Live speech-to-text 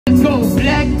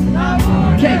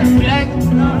Black.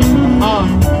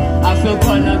 I feel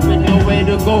cornered with nowhere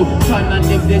to go. Tryna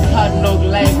live this hard knock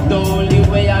life the only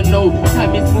way I know.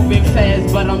 Time is moving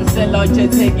fast, but I'm still out here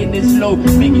taking it slow,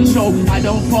 making sure I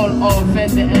don't fall off at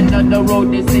the end of the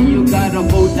road. They say you gotta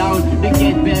go down to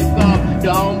get back up. I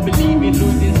don't believe in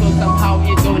losing, so somehow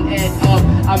it don't add up.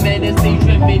 I'm at a stage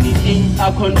where many things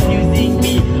are confusing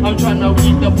me. I'm tryna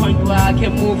reach the point where I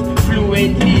can move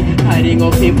fluently. Hiding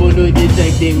on people who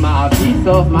distracting my peace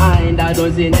of mind. I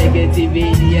don't see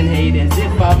negativity and hate as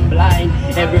if I'm blind.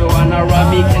 Everyone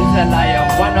around me can tell I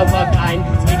am one of a kind.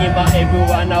 Speaking about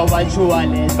everyone, I want you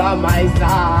always by my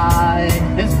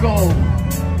side. Let's go.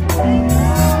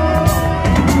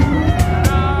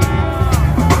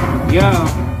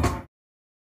 Yeah.